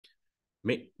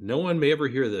No one may ever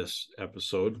hear this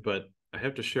episode, but I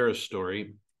have to share a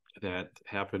story that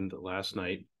happened last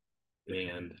night.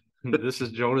 And this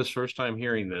is Jonah's first time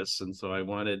hearing this. And so I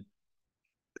wanted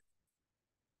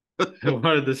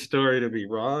the story to be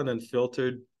raw and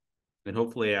unfiltered and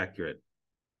hopefully accurate.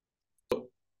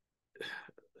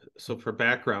 So for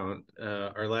background,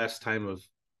 our last time of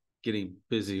getting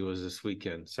busy was this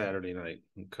weekend, Saturday night.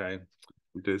 Okay.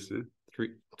 This is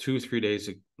 3 days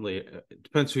late. It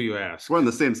depends who you ask. We're on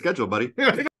the same schedule, buddy.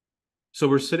 So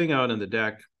we're sitting out on the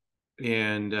deck,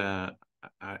 and I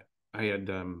had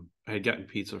gotten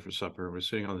pizza for supper. We're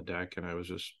sitting on the deck, and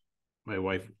my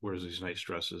wife wears these nice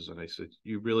dresses, and I said,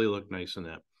 "You really look nice in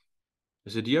that." I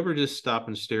said, "Do you ever just stop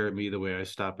and stare at me the way I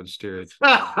stop and stare at?"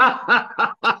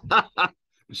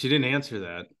 She didn't answer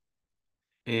that,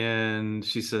 and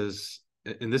she says,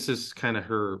 and this is kind of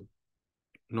her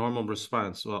normal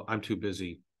response. Well, I'm too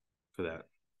busy for that.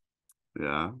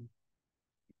 Yeah.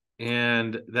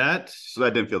 And so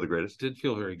that didn't feel the greatest. Didn't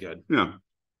feel very good. Yeah.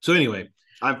 So anyway,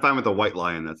 I'm fine with a white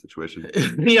lie in that situation.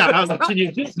 Yeah, I was like, can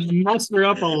you just muster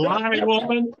up a lie,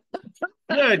 woman?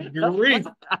 Good grief.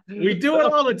 We do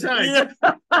it all the time.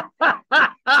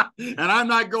 Yeah. And I'm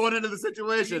not going into the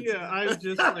situation. Yeah, I'm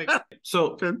just like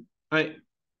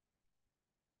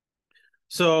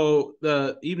So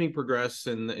the evening progressed,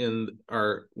 and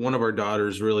one of our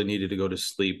daughters really needed to go to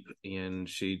sleep, and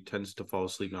she tends to fall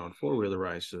asleep now on four-wheeler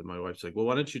rides. So my wife's like, "Well,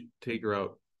 why don't you take her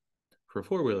out for a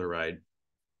four-wheeler ride?"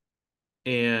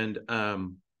 And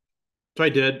so I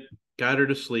did. Got her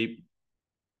to sleep.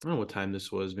 I don't know what time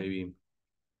this was, maybe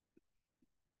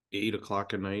 8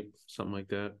 o'clock at night, something like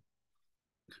that.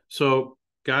 So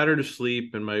got her to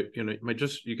sleep, and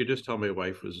you could just tell my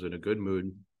wife was in a good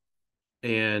mood.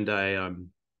 And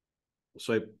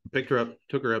so I picked her up,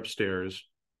 took her upstairs,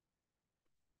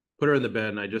 put her in the bed,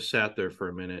 and I just sat there for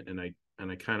a minute, and I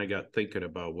kind of got thinking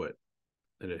about what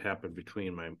had happened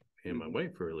between me and my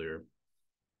wife earlier.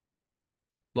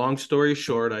 Long story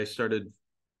short, I started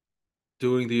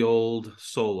doing the old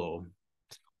solo.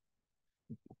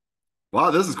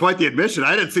 Wow, this is quite the admission.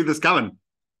 I didn't see this coming.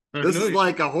 This is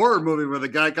like a horror movie where the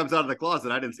guy comes out of the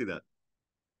closet. I didn't see that.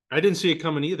 I didn't see it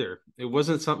coming either. It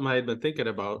wasn't something I had been thinking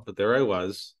about, but there I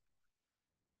was.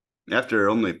 After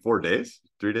only 4 days?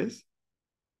 3 days?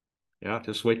 Yeah,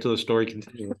 just wait till the story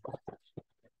continues.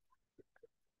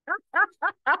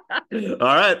 All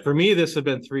right. For me, this had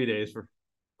been 3 days.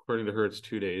 According to her, it's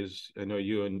 2 days. I know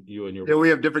you and your. Yeah, we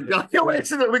have different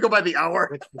calculations. We go by the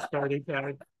hour. It's the starting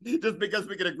time. Just because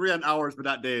we can agree on hours, but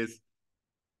not days.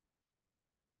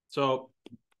 So,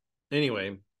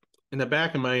 anyway, in the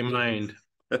back of my mind,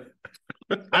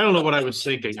 I don't know what I was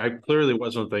thinking. I clearly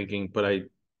wasn't thinking, but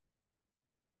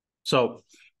so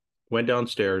went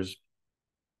downstairs,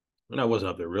 and I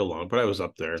wasn't up there real long, but I was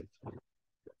up there.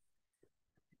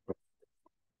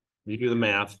 You do the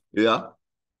math. Yeah.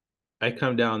 I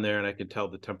come down there, and I could tell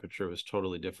the temperature was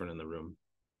totally different in the room.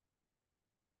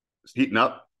 It's heating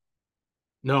up?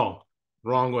 No,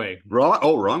 wrong way. Wrong?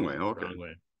 Oh, wrong way. Okay. Wrong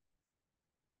way.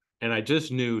 And I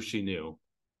just knew she knew.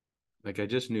 Like, I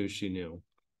just knew she knew.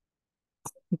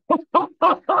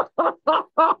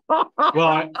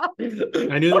 Well,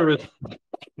 I knew there was.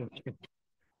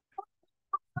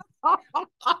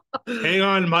 Hang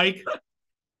on, Mike.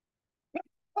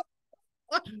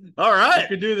 All right. You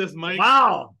could do this, Mike.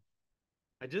 Wow.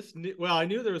 I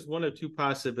knew there was one of two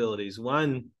possibilities.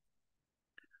 One,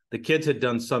 the kids had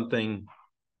done something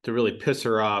to really piss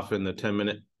her off in the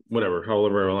 10-minute, whatever,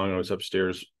 however long I was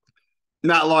upstairs.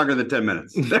 Not longer than 10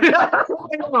 minutes.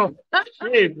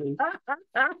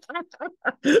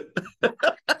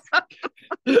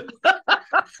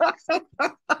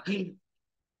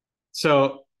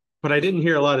 So, but I didn't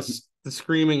hear a lot of the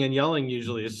screaming and yelling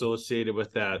usually associated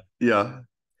with that. Yeah.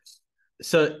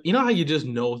 So, you know how you just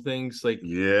know things? Like,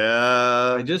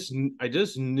 yeah. I just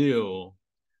knew.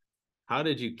 How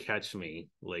did you catch me,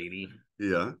 lady?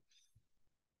 Yeah.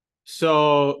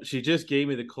 So she just gave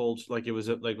me the cold, like it was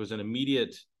an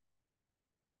immediate,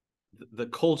 the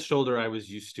cold shoulder I was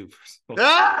used to.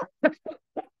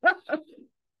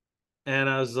 And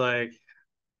I was like,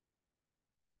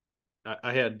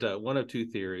 I had one of two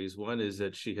theories. One is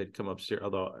that she had come upstairs,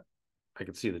 although I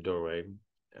could see the doorway,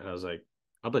 and I was like,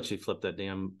 I'll bet she flipped that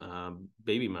damn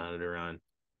baby monitor on.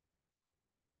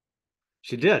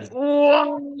 She did.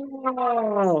 Wow.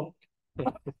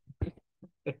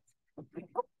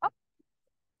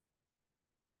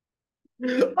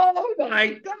 Oh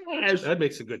my gosh. That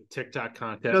makes a good TikTok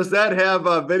content. Does that have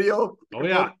a video? Oh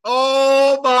yeah.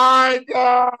 Oh my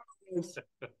gosh.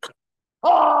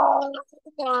 Oh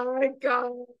my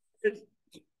gosh.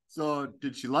 So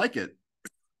did she like it?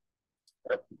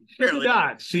 Surely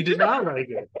not. She did not like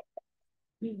it.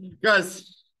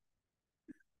 Because,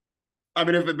 I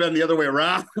mean, if it had been the other way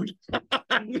around,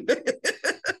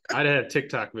 I'd have a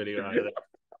TikTok video out of it.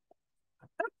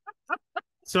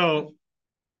 So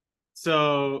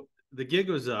the gig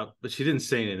was up, but she didn't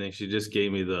say anything. She just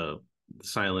gave me the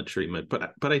silent treatment.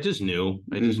 But I just knew.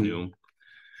 I just knew.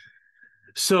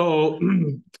 So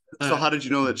so how did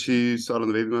you know that she saw it on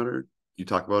the baby monitor? You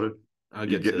talk about it? I'll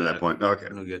get to that point. Okay.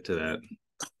 I'll get to that.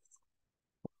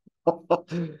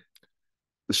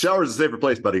 The shower is a safer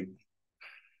place, buddy.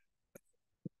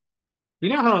 You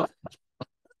know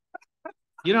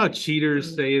how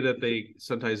cheaters say that they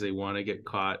sometimes they want to get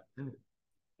caught?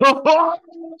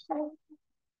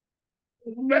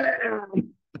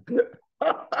 Man.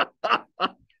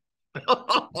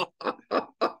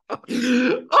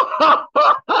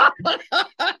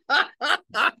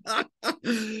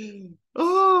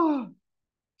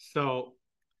 So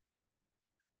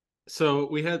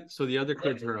the other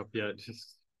kids are up yet.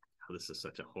 Just this is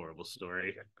such a horrible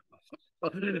story.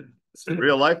 It's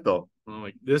real life though. Oh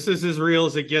this is as real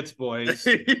as it gets, boys.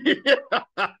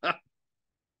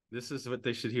 This is what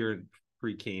they should hear in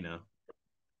pre-Cana.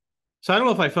 So I don't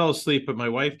know if I fell asleep, but my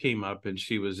wife came up and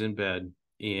she was in bed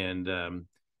and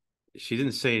she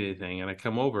didn't say anything. And I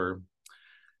come over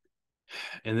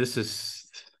and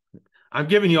I'm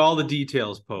giving you all the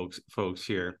details, folks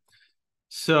here.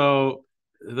 So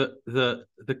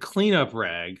the cleanup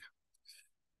rag,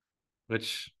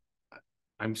 which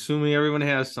I'm assuming everyone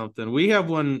has something. We have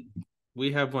one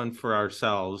for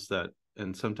ourselves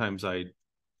and sometimes I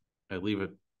leave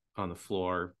it on the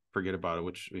floor, forget about it,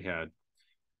 which we had.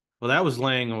 Well, that was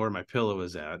laying where my pillow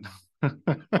was at. I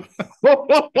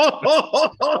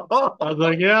was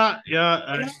like, yeah.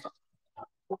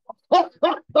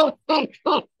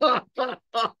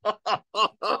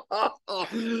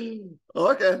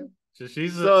 Okay. So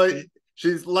she's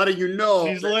letting you know.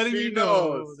 She's letting me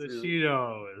know that she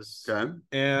knows. Okay.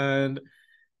 And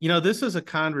this is a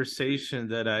conversation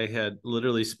that I had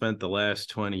literally spent the last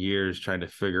 20 years trying to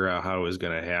figure out how I was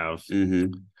going to have.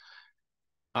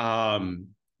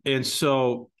 And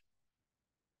so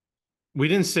we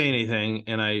didn't say anything,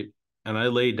 and I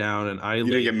laid down and you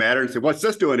didn't get mad and say, "What's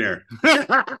this doing here?"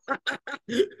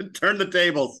 Turn the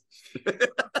tables.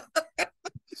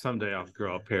 Someday I'll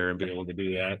grow up here and be able to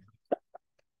do that.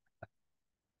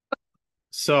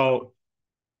 So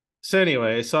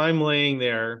anyway, so I'm laying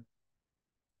there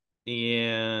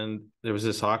and there was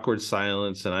this awkward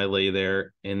silence and I lay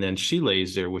there and then she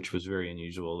lays there, which was very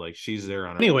unusual. Like she's there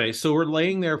on her. Anyway, so we're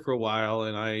laying there for a while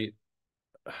and I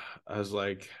was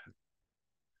like,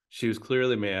 she was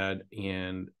clearly mad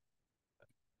and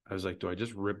I was like, do I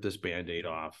just rip this Band-Aid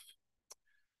off?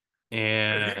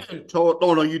 And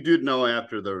no, you did know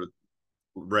after the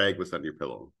rag was on your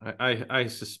pillow. I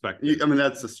suspect. I mean,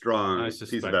 that's a strong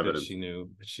piece of evidence. She knew,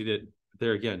 but she did.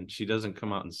 There again, she doesn't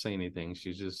come out and say anything.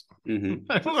 She's just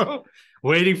I don't know,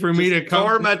 waiting for me to come.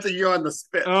 Tormenting you on the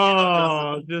spit.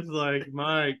 Oh, just like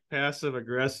my passive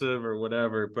aggressive or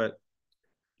whatever. But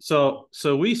so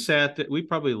we sat there. We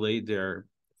probably laid there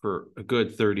for a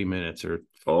good 30 minutes or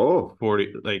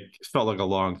 40. Like it felt like a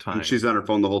long time. And she's on her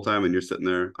phone the whole time, and you're sitting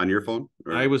there on your phone.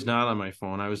 Or? I was not on my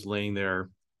phone. I was laying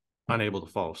there, unable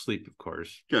to fall asleep. Of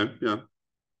course. Okay. Yeah.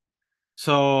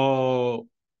 So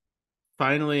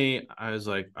finally, I was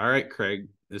like, all right, Craig,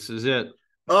 this is it.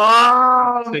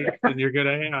 Oh, and you're going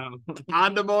to have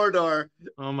on to Mordor.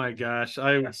 Oh my gosh.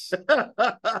 I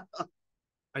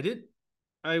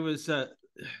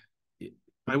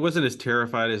wasn't as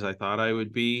terrified as I thought I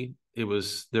would be. There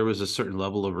was a certain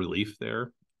level of relief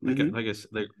there. Like I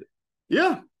said,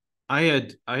 yeah, I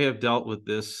have dealt with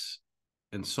this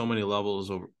in so many levels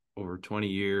over 20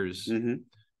 years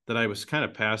that I was kind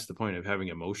of past the point of having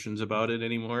emotions about it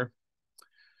anymore.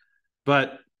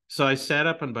 But so I sat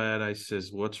up in bed. I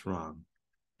says, "What's wrong?"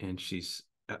 And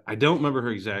I don't remember her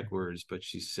exact words, but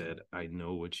she said, "I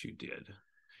know what you did."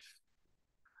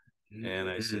 And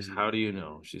I says, "How do you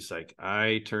know?" She's like,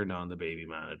 "I turned on the baby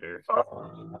monitor."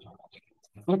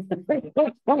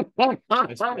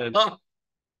 I said,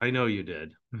 "I know you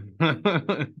did."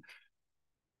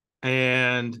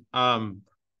 And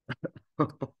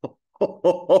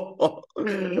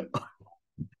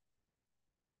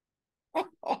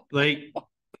like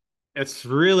it's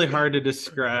really hard to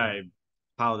describe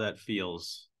how that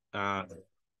feels. It's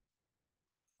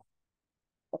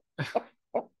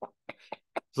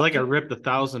like I ripped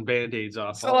 1,000 Band-Aids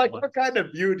off. So, like, what kind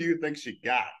of view do you think she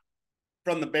got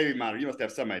from the baby monitor? You must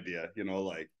have some idea,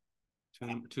 like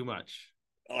too much.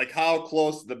 Like how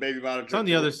close to the baby It's on monitor?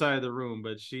 the other side of the room,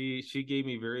 but she gave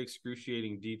me very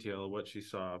excruciating detail of what she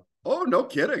saw. Oh, no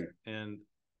kidding. And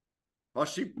oh,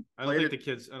 she I don't think the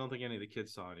kids. I don't think any of the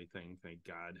kids saw anything. Thank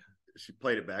God. She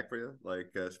played it back for you,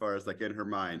 like as far as like in her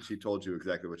mind, she told you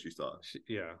exactly what she saw.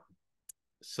 Yeah.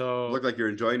 So look like you're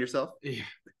enjoying yourself. Yeah.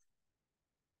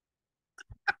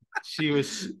 She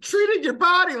was treating your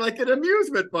body like an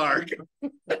amusement park.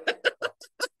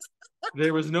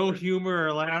 There was no humor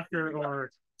or laughter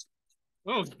or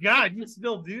oh God, you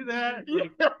still do that?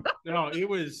 Like, no, it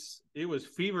was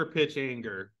fever pitch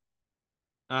anger.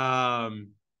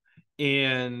 And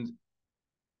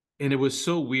it was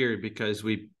so weird because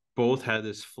we both had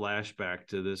this flashback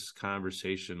to this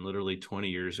conversation literally 20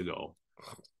 years ago,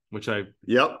 which I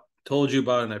told you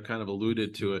about and I've kind of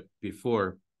alluded to it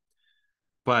before.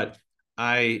 But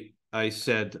I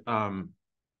said, and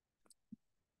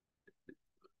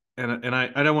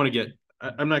I don't want to get,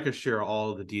 I'm not going to share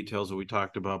all the details that we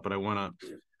talked about, but I want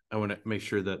to make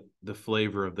sure that the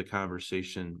flavor of the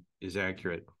conversation is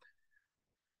accurate.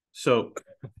 So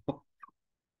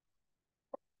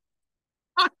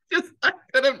I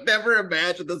could have never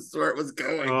imagined this is where it was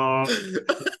going.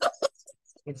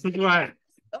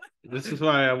 This is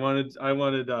why I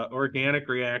wanted organic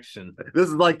reaction. This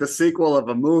is like the sequel of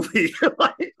a movie.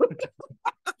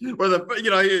 Where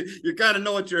you kind of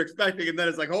know what you're expecting, and then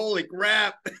it's like, holy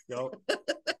crap.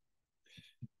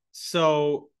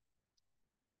 So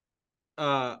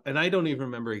and I don't even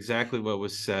remember exactly what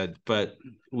was said, but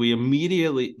we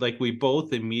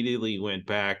both immediately went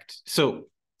back. So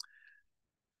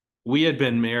we had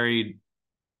been married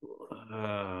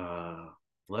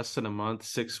less than a month,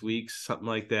 6 weeks, something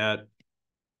like that.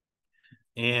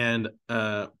 And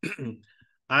I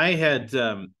had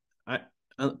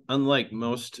unlike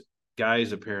most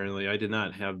guys, apparently, I did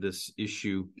not have this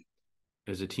issue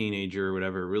as a teenager or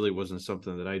whatever. It really wasn't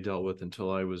something that I dealt with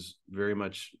until I was very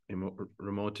much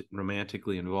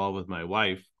romantically involved with my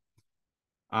wife.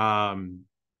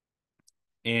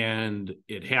 And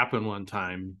it happened one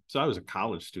time. So I was a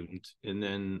college student. And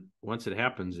then once it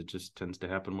happens, it just tends to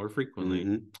happen more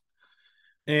frequently.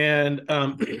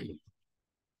 Mm-hmm.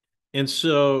 And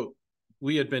so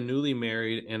we had been newly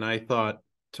married, and I thought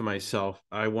to myself,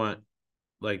 I want,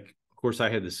 like, of course I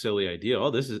had this silly idea.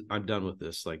 Oh, I'm done with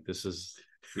this. Like, this is.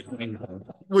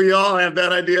 We all have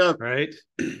that idea. Right.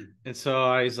 And so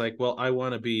I was like, well, I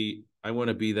want to be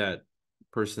that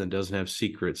person that doesn't have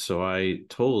secrets. So I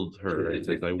told her, I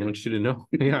said, I want you to know.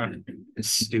 Yeah.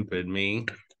 Stupid me.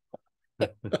 I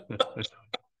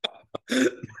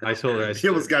told her. He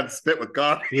almost got spit with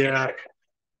coffee. Yeah.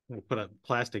 I put a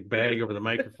plastic bag over the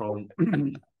microphone.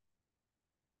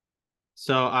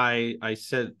 So I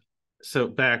said, so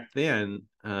back then,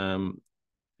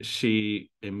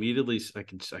 she immediately, I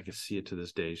can see it to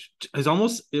this day.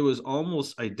 It was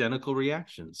almost identical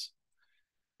reactions.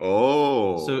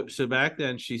 Oh. So back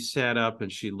then she sat up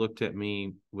and she looked at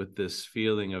me with this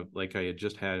feeling of like I had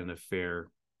just had an affair.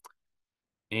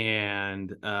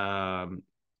 And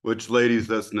which, ladies,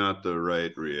 that's not the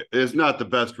right it's not the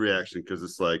best reaction, because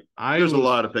it's like there's a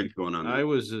lot of things going on there.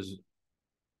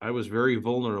 I was very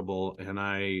vulnerable, and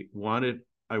I wanted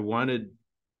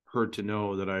her to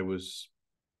know that I was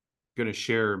going to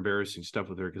share embarrassing stuff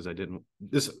with her, because I didn't.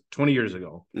 This 20 years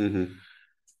ago. Mm-hmm.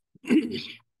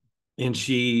 And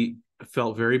she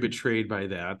felt very betrayed by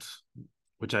that,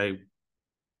 which I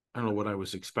don't know what I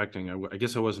was expecting. I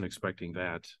guess I wasn't expecting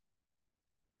that.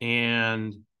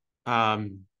 And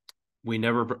we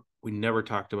never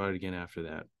talked about it again after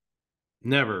that.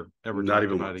 Never ever talked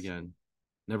about it again.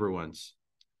 Never once.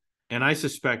 And I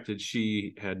suspected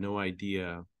she had no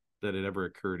idea that it ever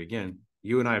occurred again.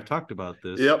 You and I have talked about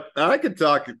this. Yep, I could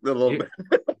talk a little bit.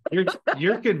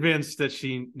 You're convinced that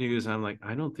she knew. I'm like,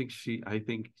 I don't think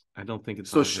it's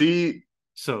so. She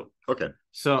so okay.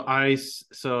 So I was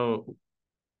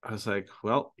like,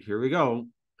 well, here we go.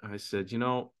 I said,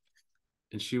 and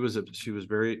she was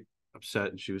very upset,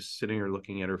 and she was sitting there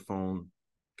looking at her phone,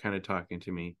 kind of talking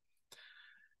to me.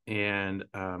 And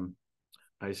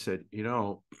I said,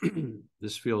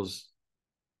 this feels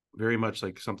very much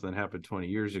like something that happened 20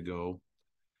 years ago.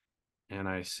 And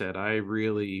I said, I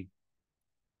really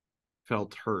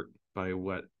felt hurt by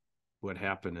what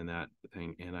happened in that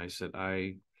thing. And I said,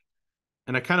 I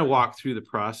kind of walked through the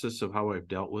process of how I've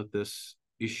dealt with this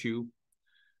issue,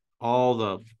 all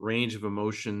the range of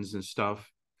emotions and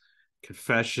stuff,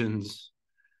 confessions,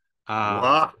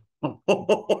 wow.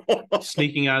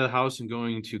 Sneaking out of the house and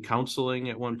going to counseling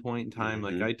at one point in time.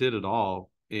 Mm-hmm. Like, I did it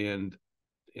all. And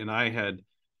I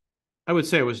I would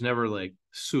say I was never like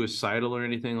suicidal or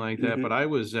anything like that, but Mm-hmm. I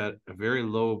was at a very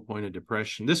low point of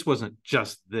depression. This wasn't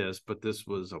just this, but this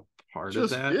was a part of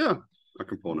Just that. yeah, a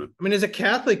component. I mean, as a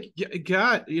Catholic,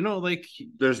 God, like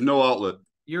There's no outlet.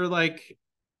 you're like,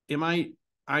 am I,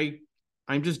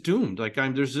 I'm just doomed. Like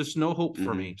there's just no hope for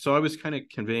Mm-hmm. me. So I was kind of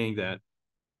conveying that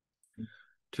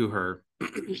to her,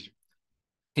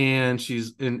 and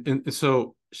and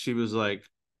so she was like,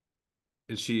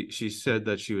 and she said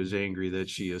that she was angry that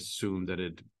she assumed that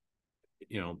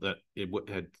that it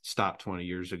had stopped 20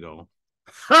 years ago.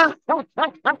 And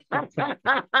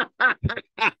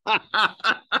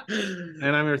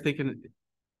I remember thinking,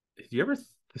 do you ever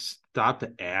stop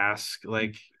to ask,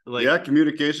 Yeah,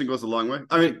 communication goes a long way.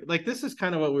 I mean, like this is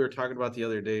kind of what we were talking about the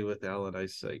other day with Ellen. I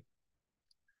say,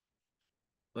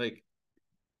 like,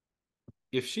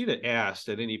 if she'd have asked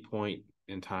at any point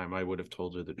in time, I would have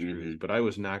told her the truth, mm-hmm. but I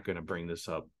was not going to bring this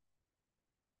up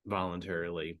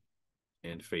voluntarily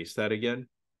and face that again.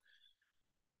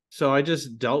 So I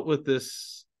just dealt with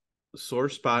this sore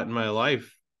spot in my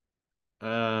life.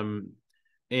 Um,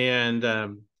 and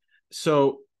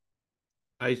so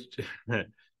I,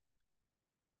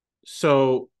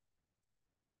 so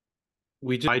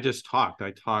I just talked.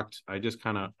 I just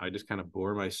kind of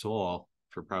bore my soul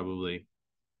for probably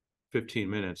 15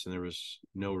 minutes, and there was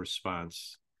no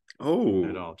response at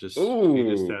Oh, all. Just she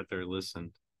just oh. sat there,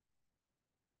 listened.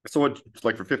 So what?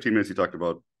 Like for 15 minutes, you talked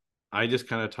about. I just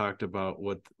kind of talked about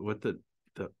what the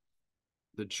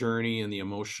the journey and the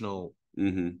emotional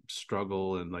Mm-hmm.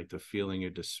 struggle and like the feeling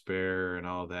of despair and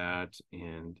all that.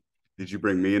 And Did you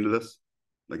bring me into this?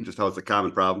 Like just how it's a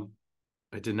common problem?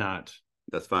 I did not.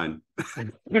 That's fine.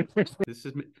 This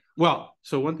is well.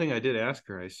 So one thing I did ask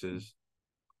her, I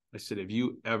said, have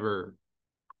you ever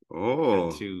had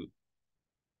Oh. to?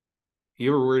 You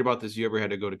ever worried about this? You ever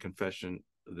had to go to confession?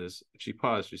 This? She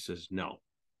paused. She says, no.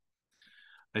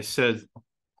 I said,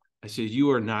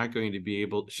 you are not going to be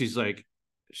able. She's like,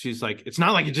 it's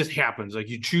not like it just happens. Like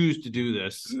you choose to do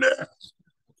this.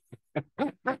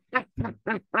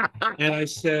 And I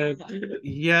said,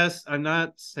 yes, I'm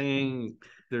not saying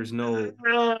there's no.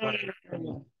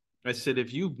 I said,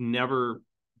 if you've never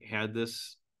had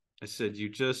this, I said,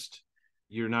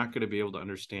 you're not going to be able to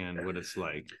understand what it's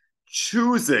like.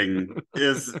 Choosing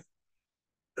is,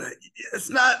 it's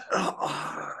not,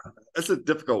 it's a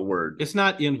difficult word. It's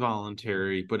not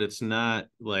involuntary, but it's not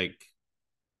like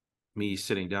me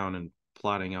sitting down and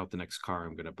plotting out the next car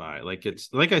I'm going to buy. Like it's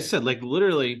like I said, like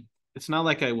literally, it's not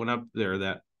like I went up there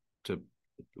to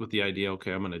with the idea,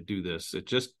 okay, I'm going to do this. It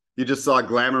just You just saw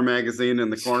Glamour magazine in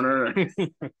the corner.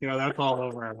 that's all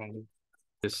over. I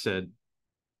just said,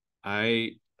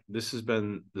 I this has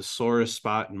been the sorest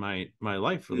spot in my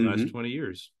life for the last Mm-hmm. 20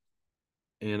 years.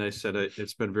 And I said,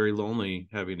 it's been very lonely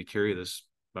having to carry this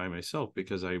by myself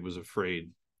because I was afraid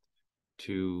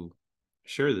to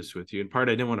share this with you. In part,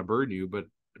 I didn't want to burden you, but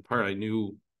in part, I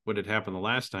knew what had happened the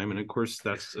last time. And of course,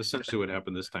 that's essentially what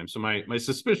happened this time. So my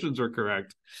suspicions were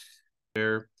correct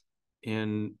there.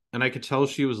 And I could tell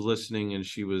she was listening and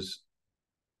she was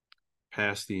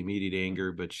past the immediate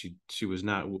anger, but she was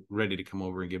not ready to come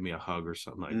over and give me a hug or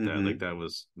something like that. Like Mm-hmm. that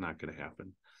was not going to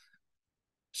happen.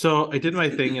 So I did my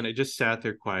thing and I just sat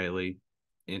there quietly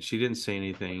and she didn't say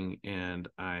anything. And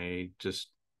I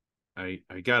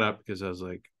got up because I was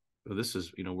like, well, this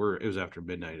is, it was after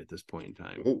midnight at this point in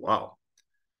time. Oh, wow.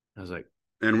 I was like,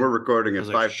 And we're recording at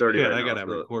 5:30 shit, right I now. got to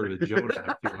record with Jonah in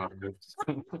a few hours.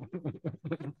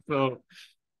 so,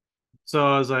 so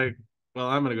I was like, well,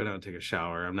 I'm going to go down and take a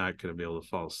shower. I'm not going to be able to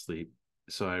fall asleep.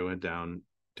 So I went down,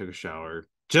 took a shower,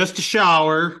 just a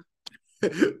shower,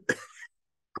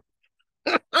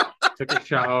 took a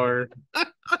shower,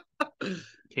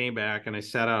 came back, and I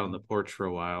sat out on the porch for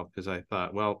a while because I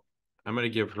thought, well, I'm going to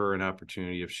give her an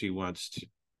opportunity if she wants to.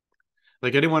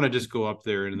 Like, I didn't want to just go up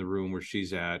there in the room where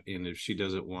she's at. And if she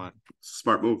doesn't want,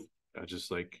 Smart move. I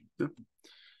just like, yeah.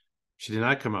 She did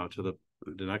not come out to the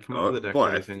deck boy,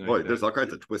 or anything boy, like there's that. all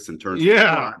kinds of twists and turns.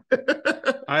 Yeah.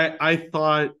 I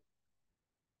thought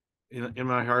in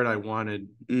my heart, I wanted,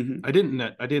 mm-hmm. I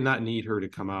did not need her to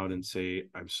come out and say,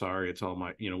 I'm sorry. It's all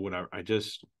my, whatever. I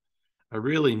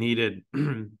really needed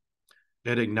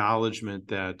that acknowledgement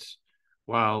that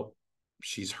while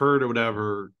she's hurt or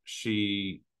whatever,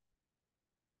 I'm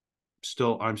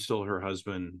still her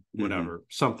husband, whatever, Mm-hmm.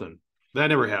 something that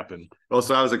never happened.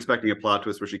 Also, I was expecting a plot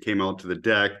twist where she came out to the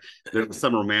deck. There was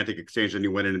some romantic exchange, and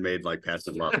you went in and made like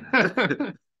passive love.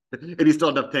 And you still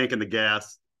had enough tank in the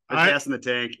gas. Gas in the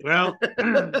tank. Well,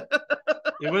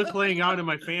 it was playing out in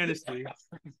my fantasy.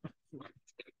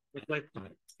 It's like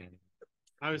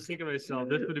I was thinking to myself,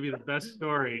 this would be the best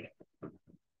story.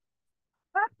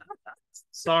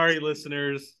 Sorry,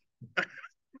 listeners.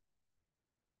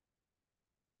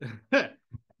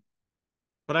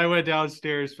 But I went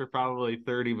downstairs for probably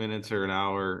 30 minutes or an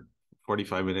hour,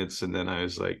 45 minutes. And then I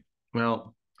was like,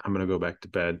 well, I'm going to go back to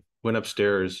bed. Went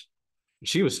upstairs.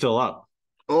 She was still up.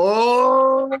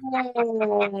 Oh,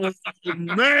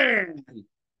 man.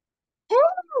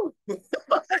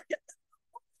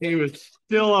 He was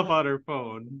still up on her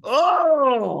phone.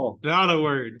 Oh, Not a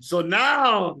word. so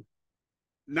now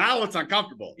it's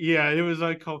uncomfortable. Yeah, it was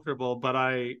uncomfortable, but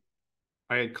I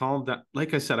had calmed down.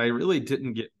 Like I said, I really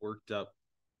didn't get worked up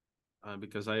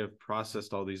because I have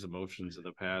processed all these emotions in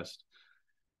the past.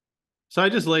 So I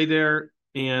just lay there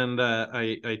and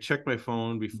I checked my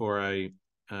phone before I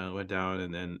went down,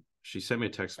 and then she sent me a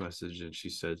text message and she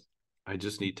said, "I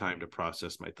just need time to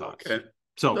process my thoughts." Okay.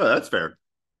 So No, that's fair.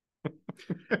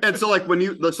 And so, like,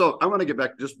 so I want to get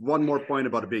back to just one more point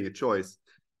about it being a choice.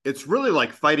 It's really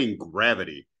like fighting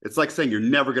gravity. It's like saying you're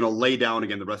never going to lay down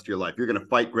again the rest of your life. You're going to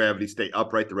fight gravity, stay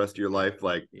upright the rest of your life.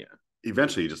 Like, yeah,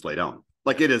 eventually you just lay down.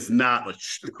 Like, it is not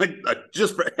like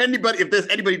just for anybody. If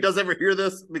anybody does ever hear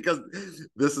this, because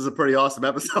this is a pretty awesome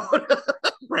episode,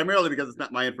 primarily because it's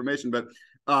not my information, but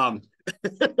um,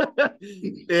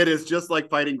 it is just like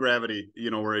fighting gravity.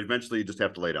 Where eventually you just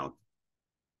have to lay down.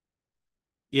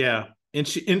 yeah, and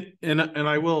she and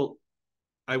I will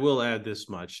add this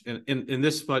much, and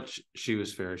this much she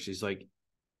was fair. She's like,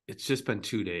 it's just been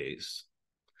 2 days.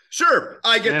 Sure,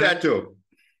 I get And that too.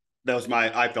 That was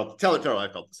I felt, tell it,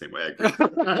 I felt the same way.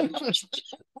 I agree.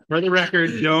 for the record,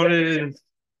 Jonah is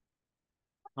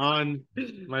on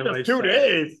my wife's 2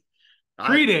 days.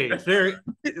 3 days. There,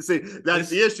 See, that's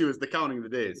the issue, is the counting of the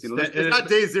days. It's not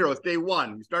day zero, it's day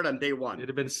one. You start on day one. It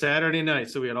had been Saturday night,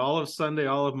 so we had all of Sunday,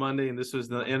 all of Monday, and this was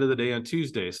the end of the day on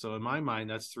Tuesday. So in my mind,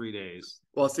 that's 3 days.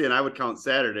 Well, see, and I would count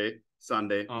Saturday,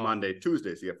 Sunday, Monday,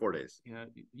 Tuesday. So you have 4 days. Yeah,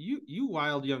 you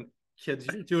wild young kids,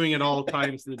 you're doing it all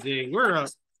times of the day. We're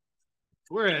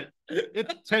at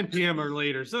it's 10 p.m. or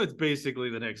later, so it's basically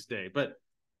the next day. But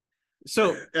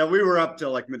so yeah, we were up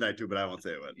till like midnight too, but I won't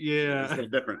say what. Yeah,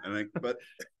 it's different, I think. But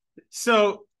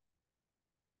so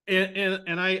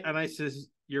and I says,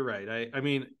 you're right. I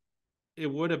mean, it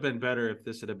would have been better if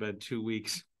this had been 2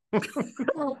 weeks.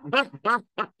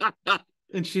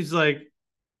 And she's like,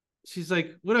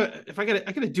 what if I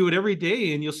gotta do it every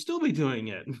day and you'll still be doing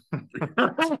it?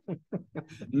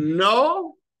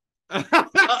 No.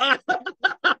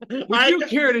 Would you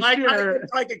care to share?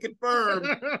 I can confirm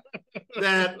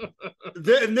that,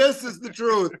 and this is the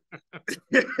truth.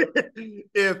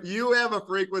 If you have a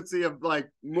frequency of like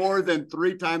more than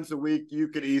 3 times a week, you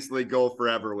could easily go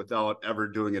forever without ever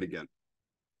doing it again.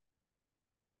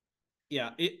 Yeah,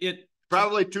 it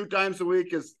probably 2 times a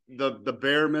week is the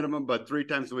bare minimum, but 3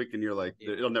 times a week, and you're like,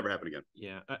 it'll never happen again.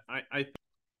 Yeah, I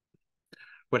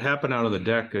what happened out on the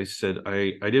deck, I said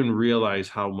I didn't realize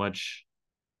how much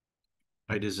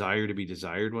I desire to be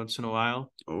desired once in a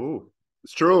while. Oh,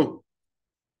 it's true.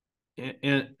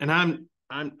 And I'm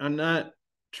not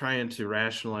trying to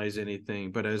rationalize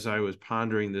anything, but as I was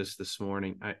pondering this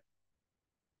morning,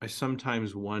 I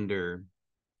sometimes wonder,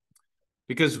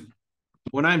 because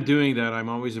when I'm doing that, I'm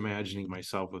always imagining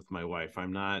myself with my wife.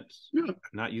 I'm not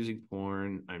using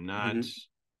porn. I'm not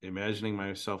imagining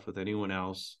myself with anyone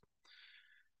else.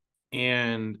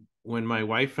 And when my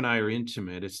wife and I are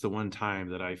intimate, it's the one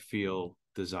time that I feel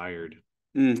desired.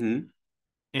 And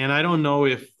I don't know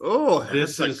if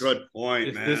this is a good point.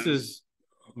 If this is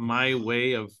my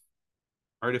way of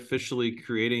artificially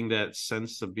creating that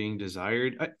sense of being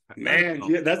desired.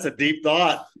 Yeah, that's a deep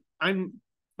thought. I'm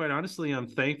quite honestly, I'm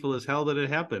thankful as hell that it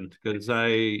happened, because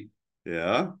I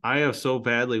have so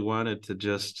badly wanted to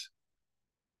just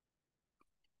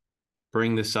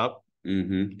bring this up,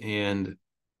 and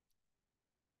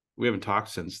we haven't talked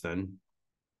since then.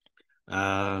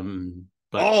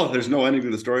 But there's no ending to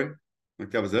the story.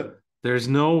 Like, that was it. There's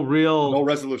no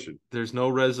resolution. There's no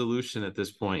resolution at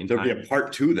this point. There'll be a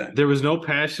part 2 then. There was no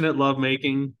passionate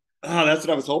lovemaking. Oh, that's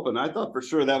what I was hoping. I thought for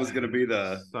sure that was going to be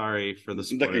sorry for the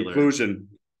spoiler. The conclusion.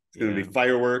 It's going to be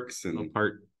fireworks and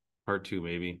part 2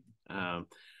 maybe.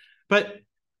 But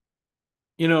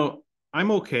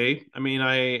I'm okay. I mean,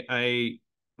 I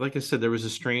like I said, there was a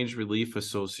strange relief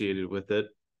associated with it.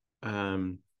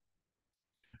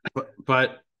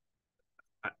 But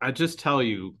I just tell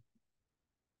you,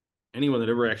 anyone that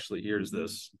ever actually hears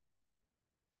this,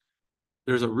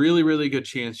 there's a really, really good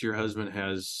chance your husband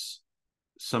has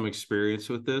some experience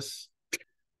with this.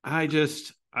 I've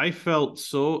just felt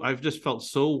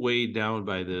so weighed down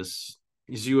by this,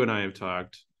 as you and I have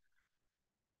talked.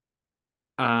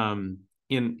 To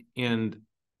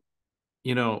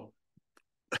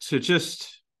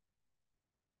just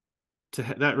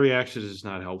that reaction is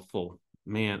not helpful,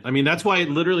 man. I mean, that's why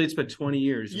it's been 20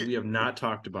 years and we have not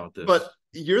talked about this. But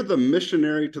you're the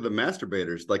missionary to the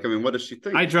masturbators. Like, I mean, what does she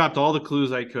think? I dropped all the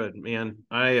clues I could, man.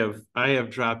 I have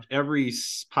dropped every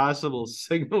possible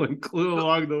signal and clue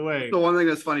along the way. So one thing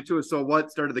that's funny too is, so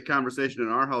what started the conversation in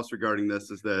our house regarding this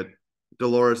is that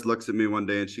Dolores looks at me one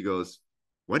day and she goes,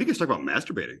 "Why do you guys talk about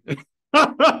masturbating?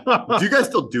 Do you guys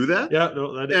still do that?" Yeah,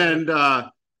 no, that is. And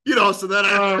so then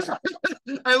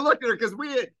I looked at her because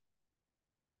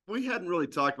we hadn't really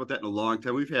talked about that in a long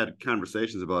time. We've had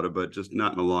conversations about it, but just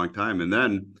not in a long time. And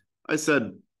then I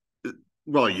said,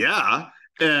 "Well, yeah."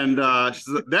 And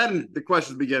then the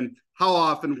questions begin: how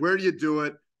often? Where do you do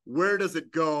it? Where does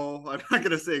it go? I'm not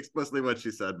going to say explicitly what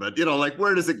she said, but like,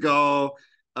 where does it go?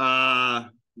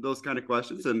 Those kind of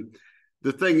questions. And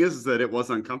the thing is that it was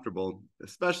uncomfortable,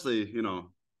 especially,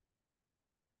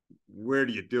 where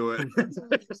do you do it?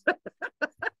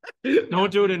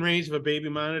 Don't do it in range of a baby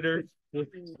monitor.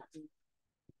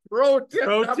 Pro tip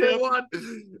number one.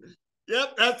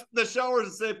 Yep, that's the shower is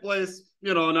a safe place.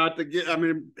 Not to get. I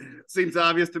mean, it seems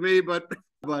obvious to me, but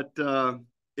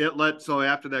so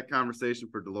after that conversation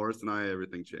for Dolores and I,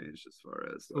 everything changed as far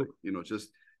as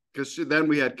just because then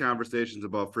we had conversations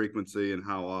about frequency and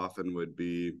how often would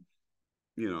be,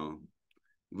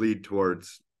 lead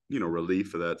towards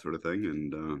relief of that sort of thing.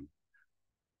 And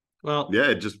well,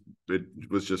 yeah, it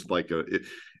was just like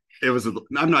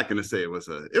I'm not going to say it was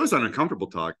an uncomfortable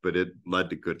talk, but it led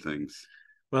to good things.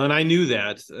 Well, and I knew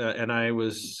that, and I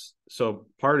was, so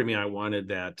part of me, I wanted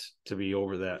that to be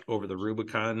over the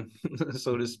Rubicon,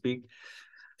 so to speak.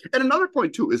 And another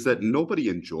point too is that nobody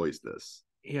enjoys this.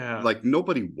 Yeah. Like,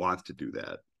 nobody wants to do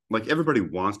that. Like, everybody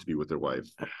wants to be with their wife.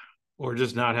 Or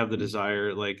just not have the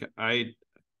desire. Like,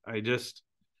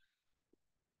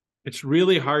 it's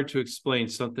really hard to explain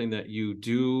something that you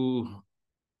do.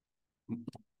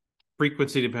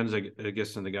 Frequency depends, I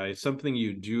guess, on the guy. Something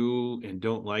you do and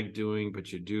don't like doing,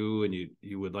 but you do, and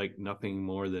you would like nothing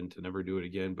more than to never do it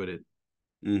again. But it,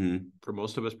 for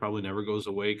most of us, probably never goes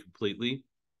away completely.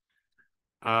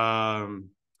 And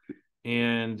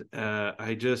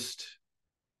I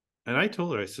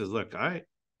told her, I said, look, I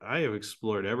have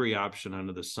explored every option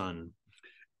under the sun.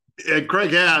 And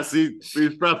Craig has.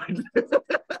 He's probably.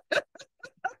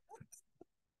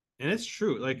 And it's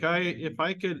true. Like, if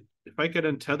I could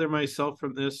untether myself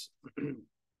from this,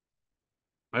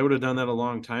 I would have done that a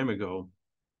long time ago.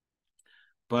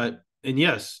 But, and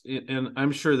yes, and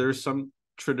I'm sure there's some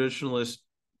traditionalist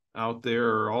out there,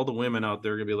 or all the women out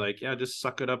there, gonna be like, yeah, just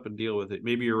suck it up and deal with it.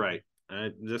 Maybe you're right.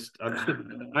 I'm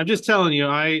just telling you,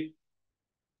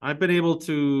 I've been able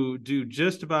to do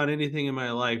just about anything in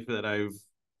my life that I've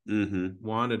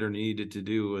wanted or needed to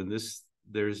do, and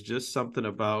there's just something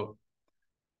about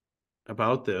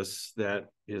this that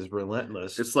is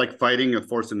relentless. It's like fighting a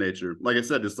force of nature. Like I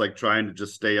said, it's like trying to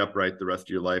just stay upright the rest of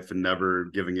your life and never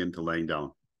giving in to laying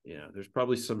down. Yeah, there's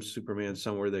probably some Superman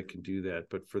somewhere that can do that,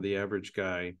 but for the average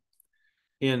guy,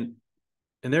 and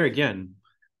there again,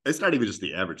 it's not even just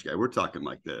the average guy. We're talking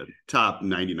like the top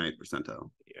 99th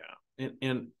percentile. Yeah,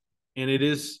 and it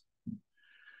is,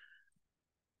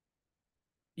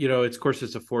 it's, of course,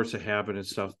 it's a force of habit and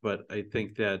stuff, but I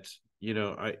think that,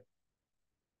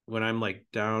 when I'm like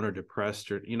down or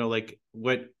depressed, or like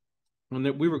when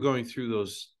we were going through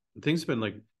those things, have been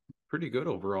like pretty good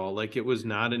overall. Like, it was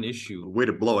not an issue. Way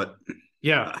to blow it.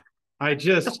 Yeah, I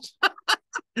just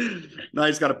now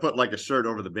he's got to put like a shirt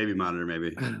over the baby monitor,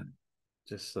 maybe.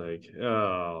 Just like,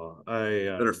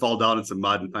 I better fall down in some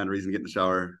mud and find a reason to get in the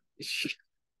shower.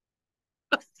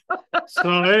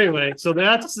 So anyway, so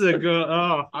that's the good.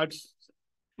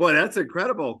 Boy, that's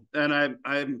incredible, and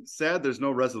I'm sad there's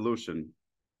no resolution.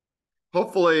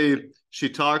 Hopefully she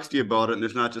talks to you about it, and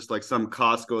there's not just like some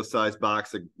Costco-sized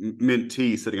box of mint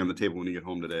tea sitting on the table when you get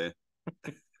home today.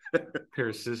 Pair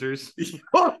of scissors.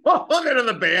 Look at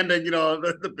the banding,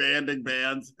 the banding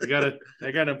bands. I got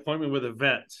an appointment with a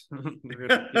vet. We're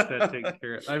gonna get that taken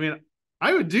care of. I mean,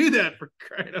 I would do that for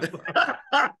crying out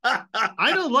loud.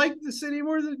 I don't like this any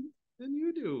more than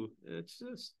you do. It's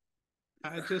just,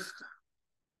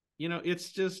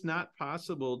 it's just not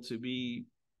possible to be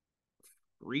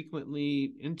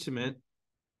frequently intimate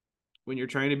when you're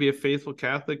trying to be a faithful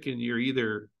Catholic, and you're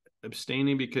either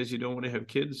abstaining because you don't want to have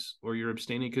kids, or you're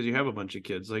abstaining because you have a bunch of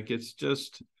kids. Like, it's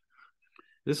just,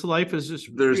 this life is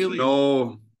just, there's really,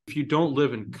 if you don't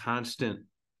live in constant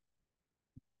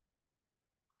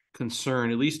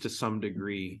concern, at least to some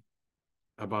degree,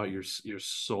 about your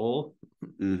soul,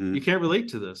 you can't relate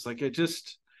to this. Like, it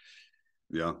just,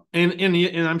 yeah. And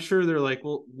I'm sure they're like,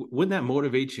 well, wouldn't that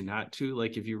motivate you not to?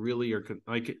 Like, if you really are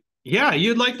like, Yeah,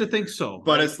 you'd like to think so,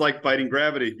 but right? it's like fighting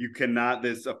gravity. You cannot.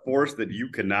 There's a force that you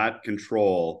cannot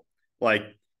control. Like,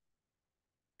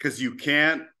 because you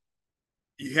can't.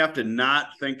 You have to not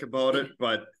think about it,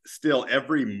 but still,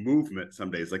 every movement.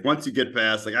 Some days, like once you get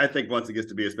past, like I think once it gets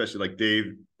to be, especially like Dave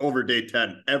over day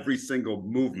 10, every single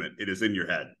movement it is in your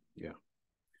head. Yeah.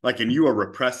 Like, and you are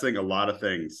repressing a lot of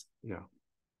things. Yeah.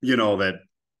 That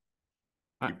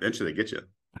I, eventually get you.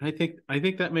 I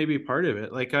think that may be part of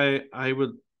it. Like I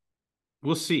would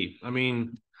we'll see. I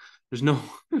mean, there's no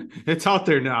it's out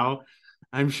there now.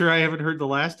 I'm sure I haven't heard the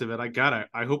last of it.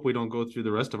 I hope we don't go through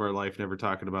the rest of our life never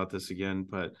talking about this again,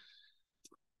 but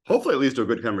Hopefully, it leads to a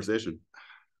good conversation.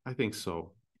 I think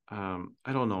so. I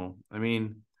don't know. I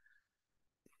mean,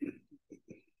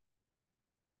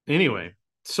 anyway,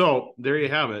 so there you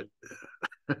have it.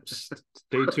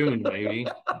 Stay tuned, maybe.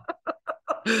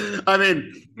 I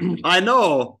mean, I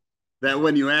know that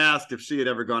when you asked if she had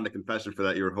ever gone to confession for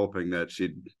that, you were hoping that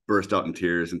she'd burst out in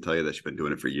tears and tell you that she'd been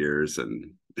doing it for years.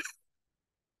 And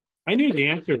I knew the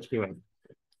answer to it.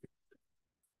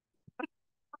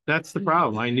 That's the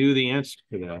problem. I knew the answer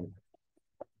to that.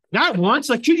 Not once.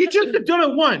 Like you just have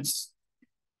done it once.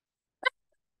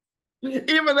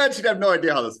 even then, she'd have no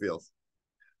idea how this feels.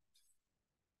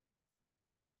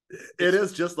 It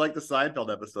is just like the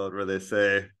Seinfeld episode where they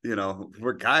say,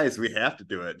 we're guys, we have to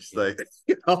do it. Just like,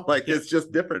 like it's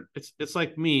just different. It's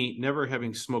like me never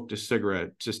having smoked a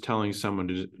cigarette, just telling someone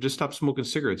to just stop smoking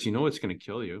cigarettes. You know it's going to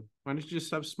kill you. Why don't you just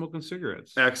stop smoking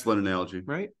cigarettes? Excellent analogy.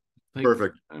 Right? Like,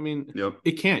 perfect. I mean, yep.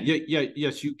 It can't. Yeah,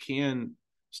 yes, you can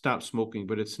stop smoking,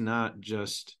 but it's not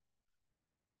just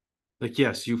like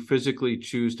yes, you physically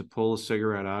choose to pull a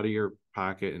cigarette out of your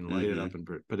pocket and light it up,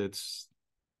 but it's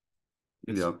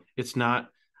not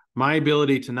my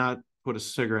ability to not put a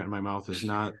cigarette in my mouth is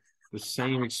not the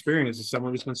same experience as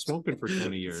someone who's been smoking for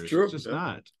 20 years. It's just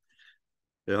not.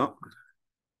 Yeah.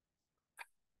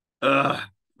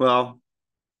 Well,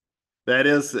 that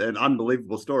is an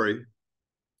unbelievable story.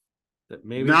 That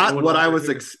maybe not what I was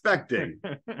expecting.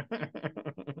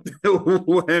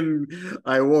 When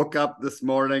I woke up this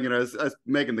morning and I was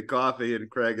making the coffee, and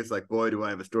Craig is like, "Boy, do I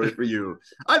have a story for you."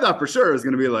 I thought for sure it was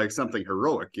going to be like something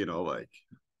heroic,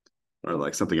 or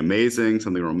like something amazing,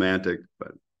 something romantic.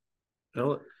 But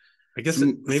well, I guess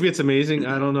maybe it's amazing.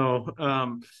 I don't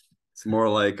know. It's more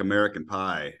like American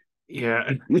Pie.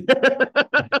 Yeah.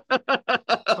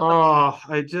 Oh,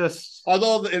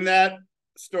 although in that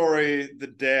story, the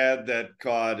dad that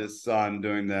caught his son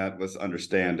doing that was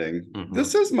understanding. Mm-hmm.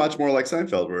 This is much more like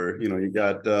Seinfeld, where you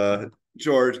got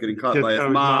George getting caught by his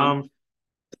mom.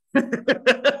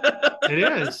 It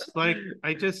is like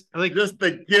just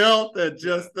the guilt and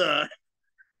just the.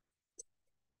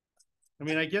 I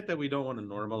mean, I get that we don't want to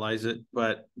normalize it,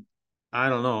 but I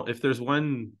don't know if there's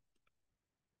one.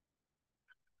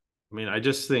 I mean, I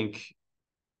just think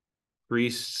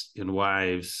priests and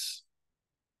wives.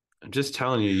 I'm just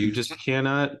telling you, you just can't.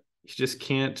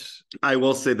 I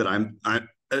will say that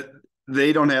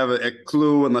they don't have a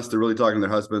clue unless they're really talking to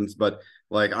their husbands. But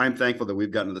like, I'm thankful that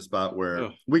we've gotten to the spot where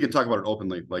we can talk about it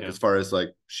openly. Like, as far as like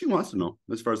she wants to know,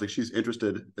 as far as like she's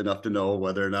interested enough to know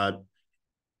whether or not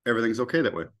everything's okay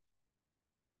that way.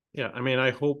 Yeah, I mean,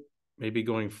 I hope maybe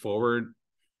going forward,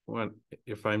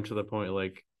 if I'm to the point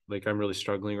like I'm really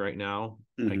struggling right now,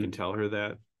 I can tell her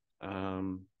that.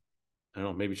 I don't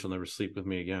know, maybe she'll never sleep with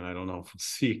me again. I don't know. We'll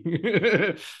see.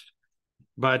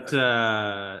 But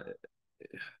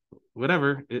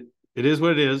whatever. It is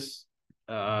what it is.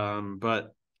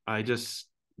 But this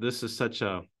is such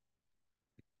a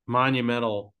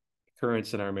monumental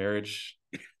occurrence in our marriage,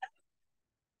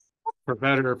 for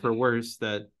better or for worse,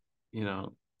 that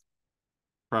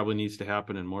probably needs to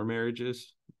happen in more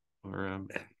marriages. Or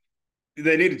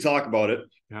they need to talk about it.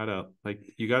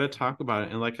 You gotta talk about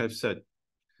it. And like I've said,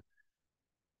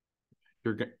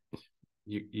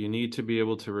 you need to be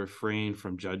able to refrain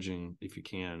from judging if you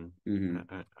can.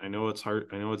 I know it's hard.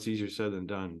 I know it's easier said than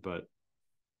done, but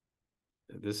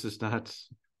this is not,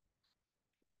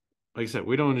 like I said,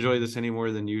 we don't enjoy this any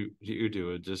more than you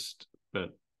do.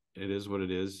 But it is what it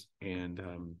is. And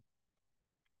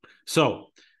so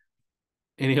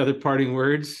any other parting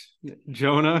words,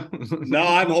 Jonah? No,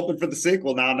 I'm hoping for the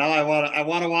sequel now. Now I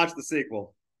want to watch the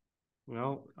sequel.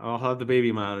 Well, I'll have the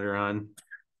baby monitor on.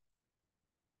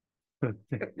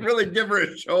 Really give her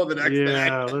a show the next day.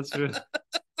 Yeah, let's do it.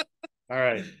 All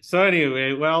right. So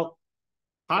anyway, well,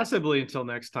 possibly until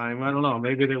next time. I don't know.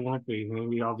 Maybe there won't be.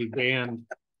 Maybe I'll be banned.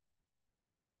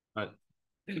 But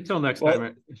until next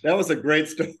time. That was a great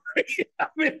story. I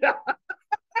mean, that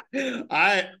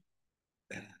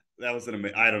was an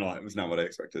amazing. I don't know. It was not what I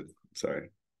expected. Sorry.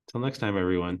 Till next time,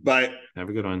 everyone. Bye. Have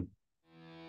a good one.